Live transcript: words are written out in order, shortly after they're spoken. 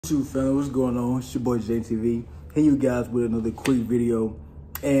YouTube family, what's going on? It's your boy JTV. Here you guys with another quick video.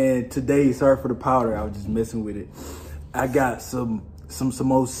 And today, sorry for the powder, I was just messing with it. I got some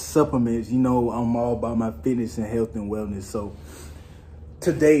more supplements. You know, I'm all about my fitness and health and wellness. So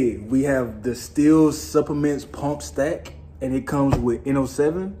today we have the Steel Supplements Pump Stack, and it comes with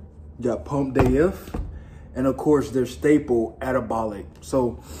NO7, you got Pump AF, and of course their staple Anabolic.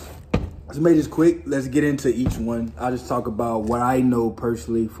 So let's make this quick. Let's get into each one. I'll just talk about what I know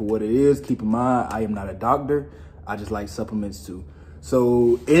personally for what it is. Keep in mind, I am not a doctor. I just like supplements too.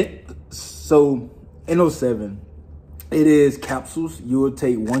 So NO7, it is capsules. You will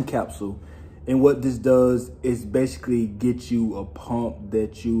take one capsule, and what this does is basically get you a pump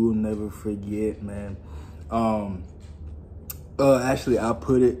that you will never forget, man. Actually, I'll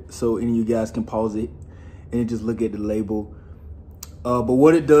put it so any of you guys can pause it and just look at the label. But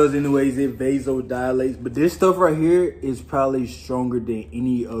what it does anyways, it vasodilates. But this stuff right here is probably stronger than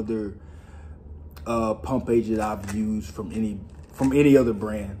any other pump agent I've used from any other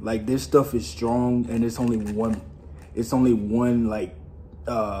brand. Like, this stuff is strong, and it's only one like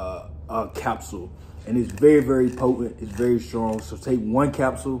capsule, and it's very, very potent. It's very strong. So take one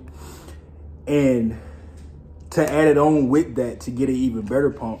capsule, and to add it on with that to get an even better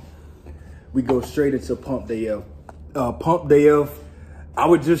pump, we go straight into Pump AF. Pump AF, I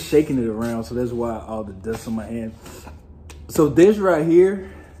was just shaking it around, so that's why all the dust on my hand. So this right here,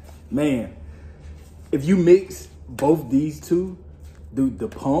 man, if you mix both these two, dude, the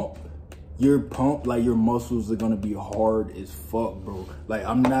pump, your muscles are gonna be hard as fuck, bro. Like,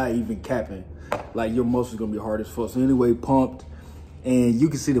 I'm not even capping. Like, your muscles are gonna be hard as fuck. So anyway, pumped, and you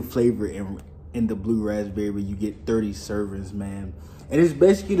can see the flavor in the blue raspberry, where you get 30 servings, man. And it's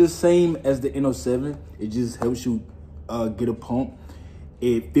basically the same as the NO7. It just helps you get a pump.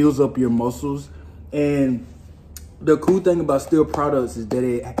 It fills up your muscles. And the cool thing about Steel products is that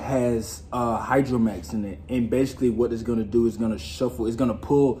it has Hydromax in it. And basically what it's gonna do is gonna shuffle, it's gonna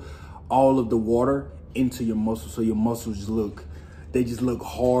pull all of the water into your muscles. So your muscles just look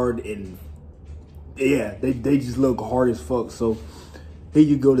hard, and yeah, they just look hard as fuck. So here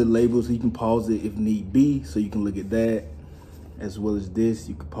you go, the labels. You can pause it if need be, so you can look at that, as well as this.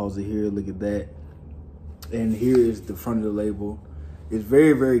 You can pause it here, look at that. And here is the front of the label. It's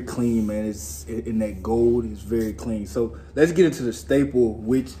very, very clean, man. It's in that gold. It's very clean. So let's get into the staple,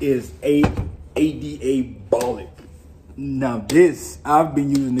 which is Anabolic. Now this, I've been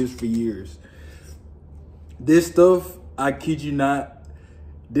using this for years. This stuff, I kid you not,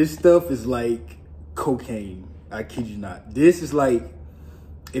 this stuff is like cocaine. I kid you not. This is like,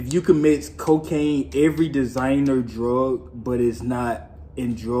 if you can mix cocaine, every designer drug, but it's not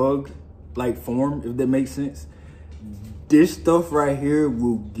in drug-like form, if that makes sense. This stuff right here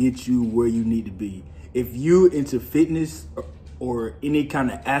will get you where you need to be. If you into fitness or any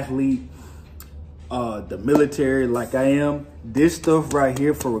kind of athlete, the military like I am, this stuff right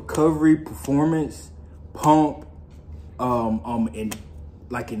here for recovery, performance, pump, and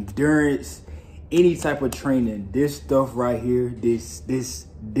like endurance, any type of training, this stuff right here, this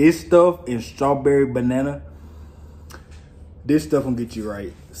stuff in strawberry banana, this stuff will get you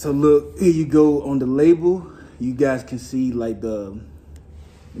right. So look, here you go on the label. You guys can see like let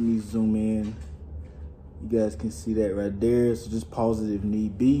me zoom in. You guys can see that right there. So just pause it if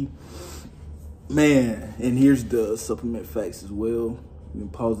need be. Man, and here's the supplement facts as well. You can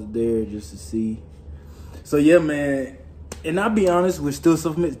pause it there just to see. So yeah, man, and I'll be honest, with Steel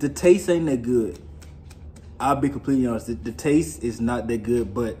supplements, the taste ain't that good. I'll be completely honest. The taste is not that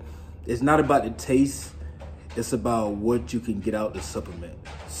good, but it's not about the taste. It's about what you can get out the supplement.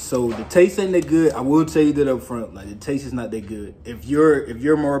 So the taste ain't that good. I will tell you that up front. Like, the taste is not that good. If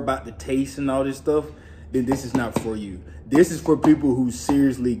you're more about the taste and all this stuff, then this is not for you. This is for people who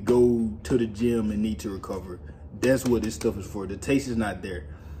seriously go to the gym and need to recover. That's what this stuff is for. The taste is not there.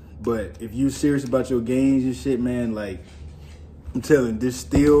 But if you're serious about your gains and shit, man, like, I'm telling you, this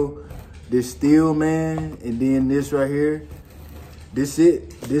steel, man, and then this right here, this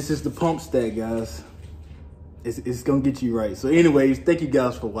is the pump stack, guys. It's gonna get you right. So anyways, thank you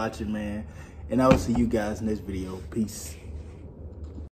guys for watching, man, and I will see you guys next video. Peace.